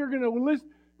tell me you're going to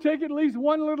take at least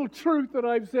one little truth that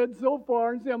I've said so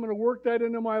far and say I'm going to work that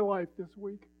into my life this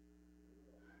week.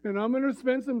 And I'm going to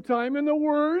spend some time in the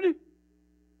Word.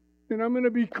 And I'm going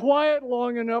to be quiet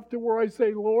long enough to where I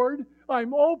say, Lord,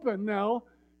 I'm open now.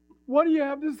 What do you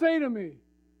have to say to me?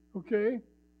 Okay?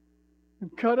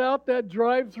 And cut out that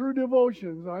drive-through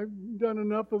devotions. I've done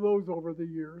enough of those over the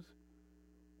years.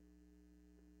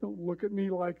 Don't look at me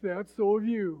like that. So have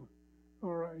you.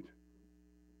 All right.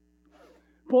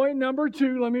 Point number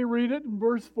 2, let me read it in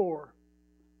verse 4.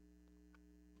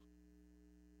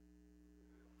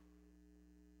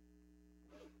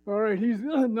 All right, he's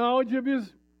knowledge of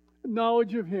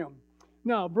him.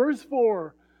 Now, verse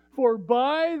 4, for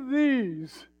by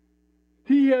these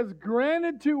he has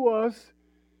granted to us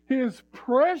his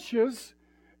precious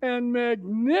and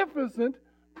magnificent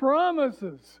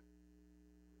promises,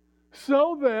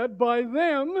 so that by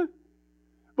them,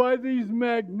 by these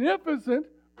magnificent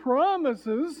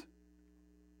promises,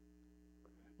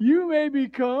 you may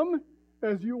become,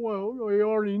 as you we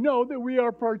already know, that we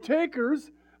are partakers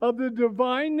of the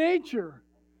divine nature,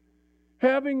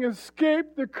 having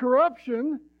escaped the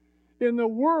corruption in the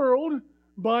world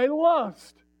by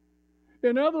lust.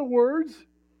 In other words,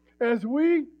 as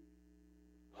we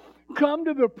come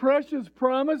to the precious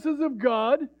promises of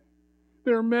God,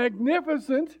 they're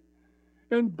magnificent,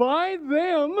 and by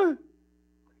them,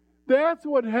 that's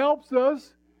what helps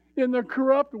us in the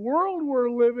corrupt world we're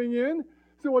living in,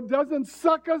 so it doesn't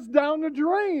suck us down the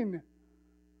drain.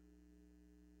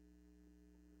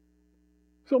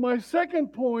 So my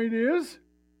second point is,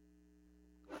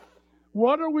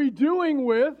 what are we doing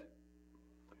with,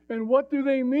 and what do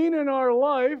they mean in our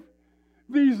life,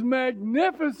 these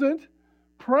magnificent,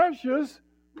 precious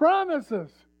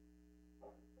promises?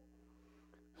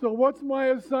 So what's my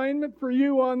assignment for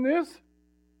you on this?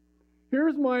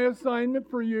 Here's my assignment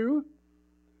for you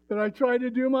that I try to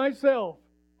do myself.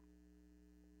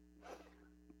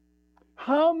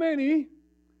 How many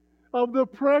of the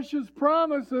precious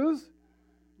promises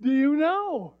do you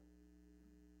know?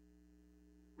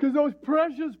 Because those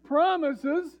precious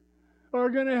promises are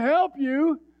going to help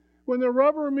you when the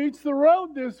rubber meets the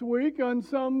road this week on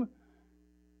some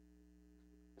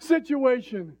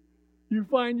situation you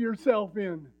find yourself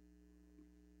in.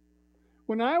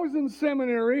 When I was in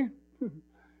seminary,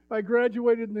 I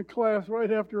graduated in the class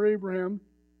right after Abraham.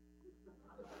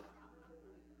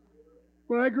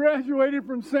 When I graduated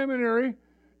from seminary,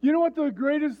 you know what the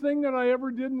greatest thing that I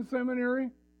ever did in seminary?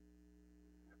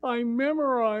 I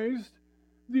memorized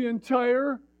the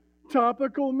entire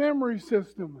topical memory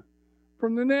system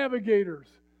from the Navigators.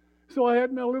 So I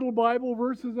had my little Bible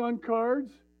verses on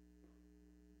cards.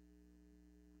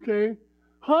 Okay?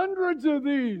 Hundreds of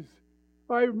these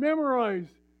I memorized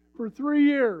for 3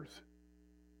 years.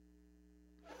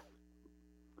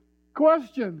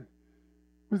 Question: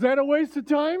 was that a waste of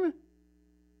time?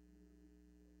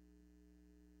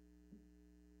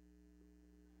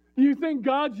 Do you think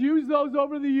God's used those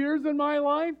over the years in my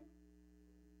life?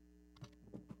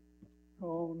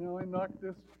 Oh, now I knocked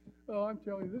this. Oh, I'm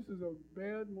telling you, this is a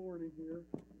bad morning here.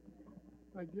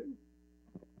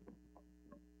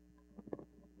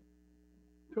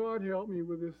 Todd, help me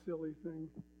with this silly thing.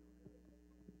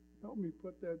 Help me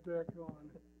put that back on.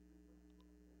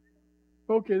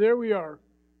 Okay, there we are.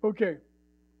 Okay.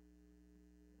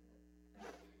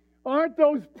 Aren't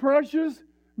those precious,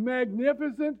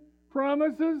 magnificent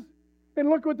promises? And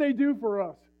look what they do for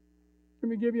us. Let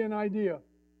me give you an idea.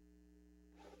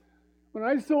 When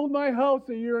I sold my house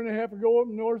a year and a half ago up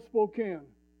in North Spokane,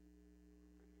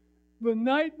 the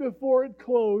night before it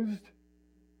closed,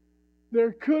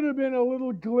 there could have been a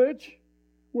little glitch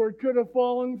where it could have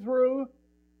fallen through.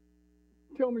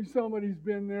 Tell me somebody's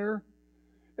been there.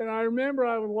 And I remember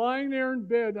I was lying there in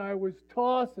bed. I was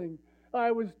tossing.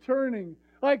 I was turning.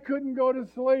 I couldn't go to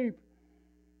sleep.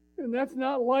 And that's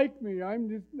not like me.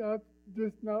 I'm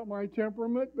just not my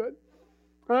temperament, but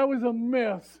I was a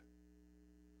mess.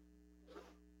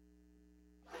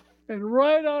 And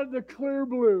right out of the clear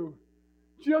blue,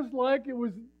 just like it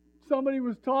was somebody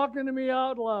was talking to me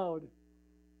out loud,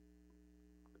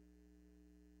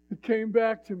 it came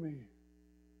back to me.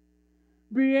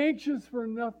 Be anxious for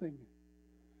nothing,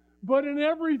 but in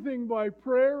everything by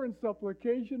prayer and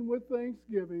supplication with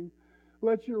thanksgiving,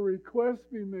 let your requests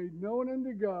be made known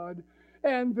unto God,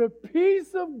 and the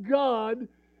peace of God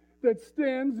that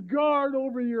stands guard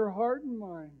over your heart and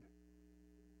mind.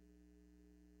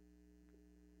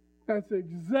 That's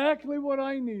exactly what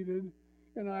I needed,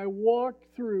 and I walked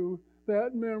through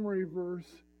that memory verse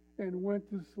and went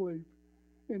to sleep,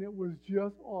 and it was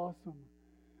just awesome.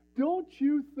 Don't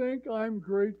you think I'm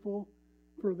grateful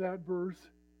for that verse?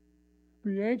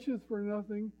 Be anxious for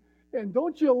nothing. And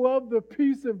don't you love the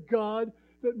peace of God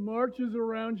that marches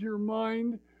around your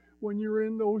mind when you're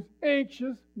in those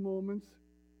anxious moments.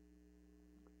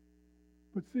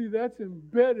 But see, that's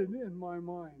embedded in my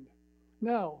mind.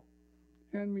 Now,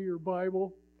 hand me your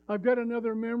Bible. I've got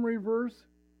another memory verse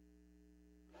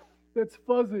that's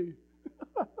fuzzy.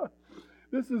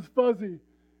 This is fuzzy.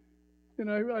 And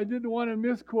I didn't want to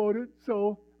misquote it,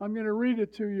 so I'm going to read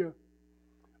it to you.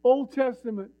 Old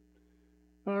Testament.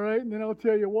 All right, and then I'll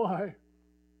tell you why.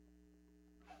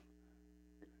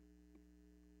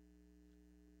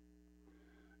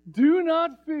 Do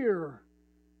not fear,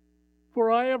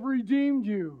 for I have redeemed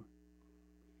you.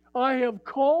 I have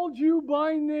called you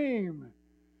by name.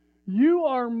 You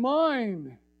are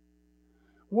mine.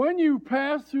 When you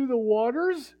pass through the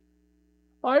waters,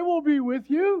 I will be with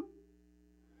you.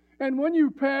 And when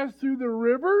you pass through the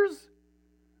rivers,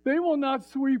 they will not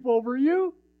sweep over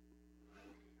you.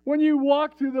 When you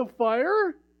walk through the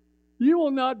fire, you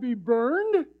will not be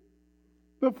burned.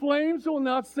 The flames will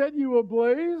not set you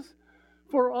ablaze.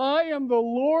 For I am the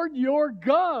Lord your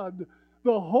God,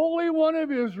 the Holy One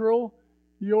of Israel,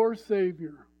 your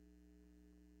Savior.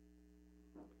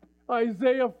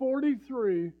 Isaiah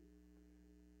 43,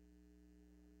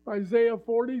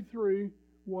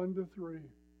 1-3.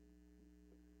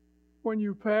 When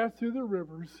you pass through the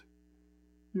rivers,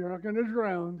 you're not going to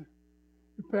drown.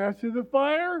 You pass through the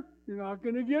fire, you're not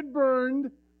going to get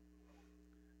burned.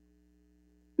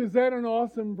 Is that an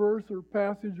awesome verse or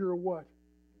passage or what?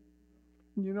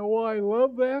 You know why I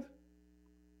love that?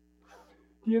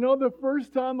 Do you know the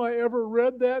first time I ever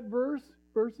read that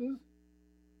verses?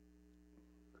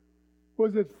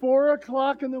 Was at 4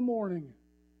 o'clock in the morning.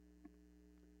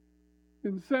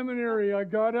 In seminary, I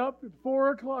got up at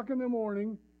 4 o'clock in the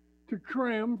morning to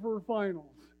cram for finals.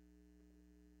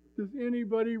 Does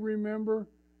anybody remember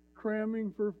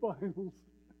cramming for finals?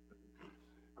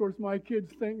 Of course, my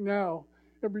kids think now,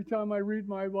 every time I read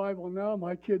my Bible now,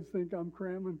 my kids think I'm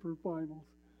cramming for finals.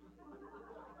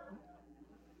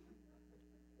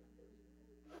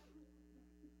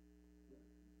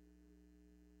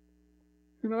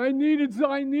 And I needed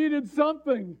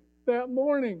something that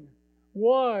morning.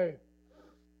 Why?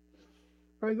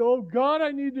 I said, oh God, I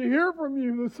need to hear from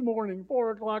you this morning,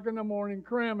 4 o'clock in the morning,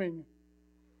 cramming.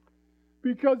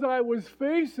 Because I was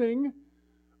facing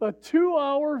a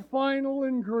 2-hour final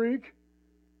in Greek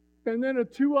and then a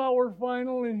 2-hour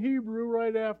final in Hebrew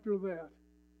right after that.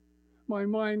 My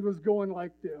mind was going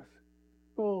like this.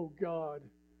 Oh God,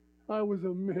 I was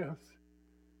a mess.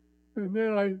 And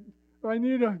then I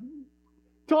need to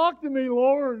talk to me,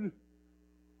 Lord.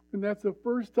 And that's the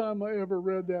first time I ever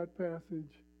read that passage.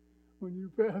 When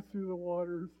you pass through the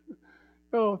waters.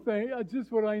 Oh, that's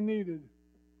just what I needed.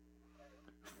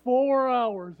 4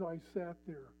 hours I sat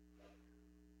there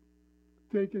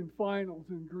taking finals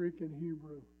in Greek and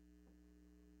Hebrew.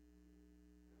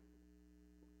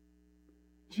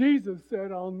 Jesus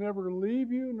said, I'll never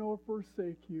leave you nor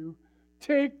forsake you.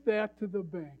 Take that to the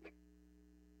bank.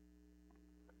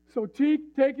 So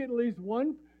take at least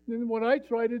one. Then what I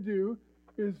try to do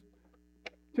is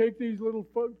take these little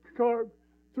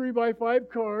 3x5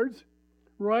 cards,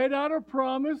 write out a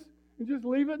promise, and just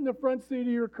leave it in the front seat of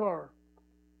your car.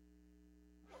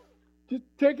 Just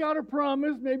take out a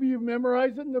promise. Maybe you've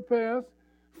memorized it in the past.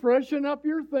 Freshen up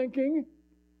your thinking.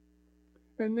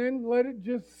 And then let it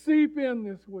just seep in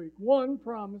this week. One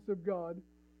promise of God.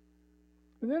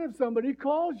 And then if somebody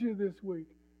calls you this week,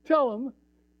 tell them,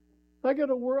 I got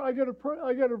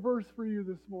a verse for you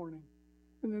this morning.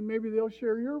 And then maybe they'll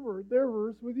share their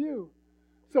verse with you.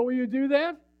 So will you do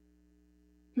that?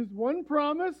 Just one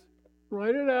promise,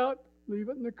 write it out, leave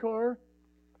it in the car.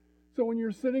 So when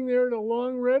you're sitting there at a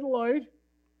long red light,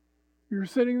 you're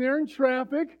sitting there in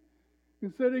traffic,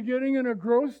 instead of getting in a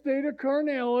gross state of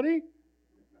carnality,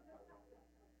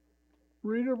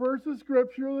 read a verse of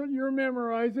Scripture that you're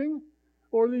memorizing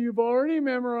or that you've already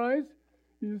memorized.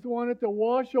 You just want it to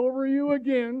wash over you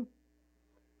again,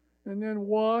 and then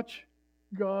watch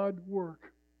God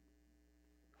work.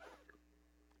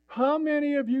 How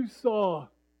many of you saw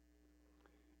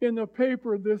in the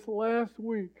paper this last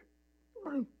week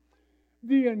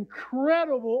the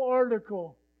incredible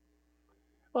article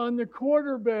on the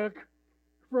quarterback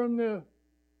from the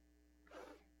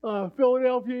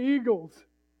Philadelphia Eagles?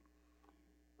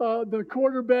 The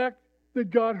quarterback that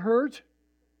got hurt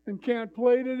and can't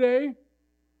play today,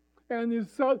 and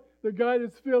the guy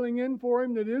that's filling in for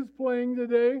him that is playing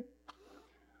today,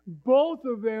 both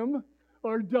of them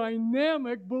are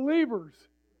dynamic believers.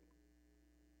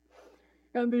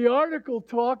 And the article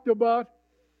talked about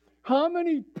how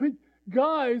many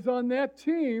guys on that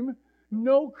team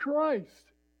know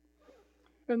Christ.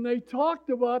 And they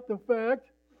talked about the fact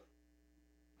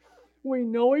we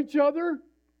know each other,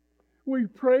 We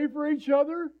pray for each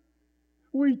other.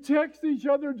 We text each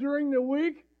other during the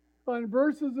week on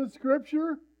verses of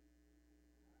Scripture.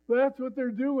 That's what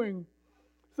they're doing.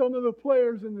 Some of the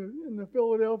players in the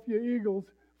Philadelphia Eagles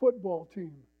football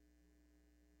team.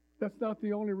 That's not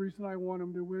the only reason I want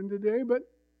them to win today, but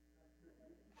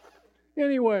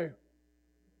anyway.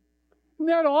 Isn't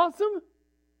that awesome?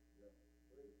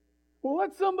 Well,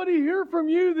 let somebody hear from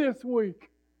you this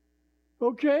week.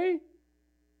 Okay?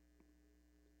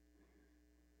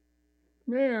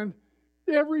 Man,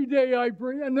 every day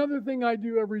another thing I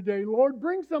do every day, Lord,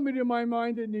 bring somebody to my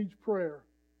mind that needs prayer.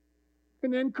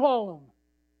 And then call them.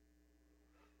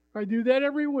 I do that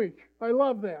every week. I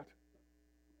love that.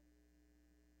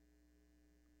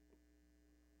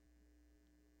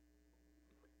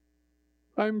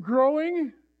 I'm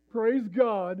growing, praise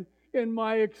God, in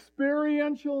my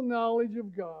experiential knowledge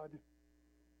of God.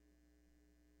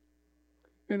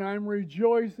 And I'm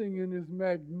rejoicing in His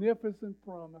magnificent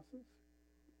promises.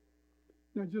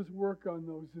 Now just work on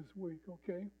those this week,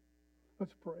 okay?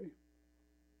 Let's pray.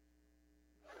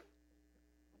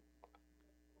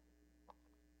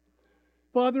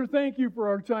 Father, thank you for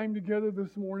our time together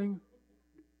this morning.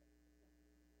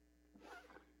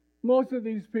 Most of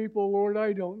these people, Lord,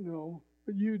 I don't know,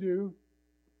 but you do.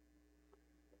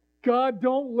 God,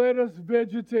 don't let us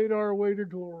vegetate our way to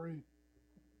glory.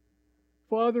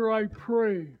 Father, I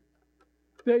pray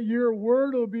that your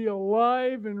word will be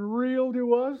alive and real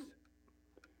to us.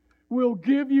 We'll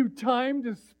give you time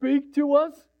to speak to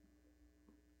us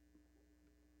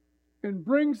and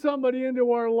bring somebody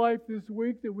into our life this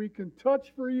week that we can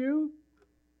touch for you,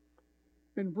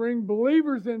 and bring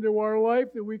believers into our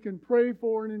life that we can pray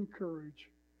for and encourage.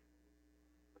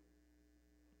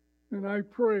 And I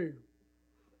pray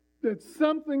that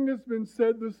something that's been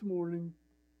said this morning,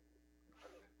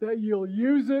 that you'll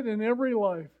use it in every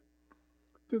life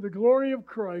to the glory of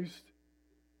Christ,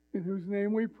 in whose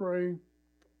name we pray.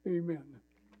 Amen.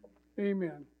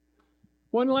 Amen.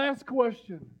 One last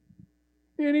question.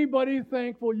 Anybody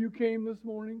thankful you came this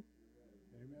morning?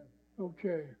 Amen.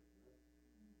 Okay.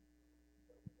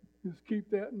 Just keep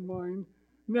that in mind.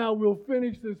 Now we'll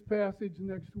finish this passage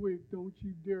next week. Don't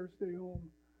you dare stay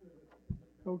home.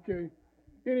 Okay.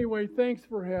 Anyway, thanks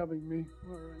for having me.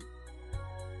 All right.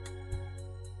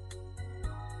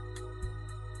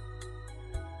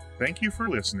 Thank you for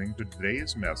listening to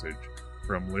today's message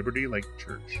from Liberty Lake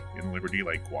Church in Liberty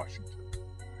Lake, Washington.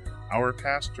 Our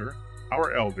pastor,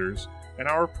 our elders, and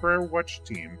our prayer watch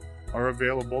team are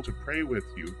available to pray with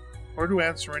you or to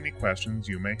answer any questions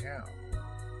you may have.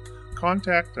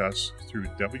 Contact us through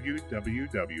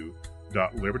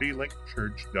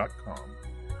www.libertylakechurch.com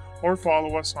or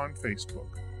follow us on Facebook.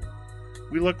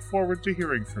 We look forward to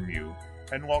hearing from you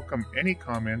and welcome any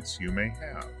comments you may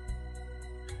have.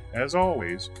 As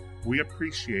always, we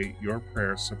appreciate your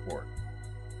prayer support.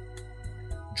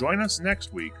 Join us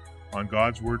next week on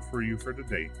God's Word for You for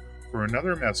Today for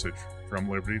another message from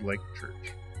Liberty Lake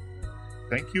Church.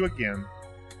 Thank you again,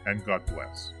 and God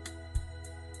bless.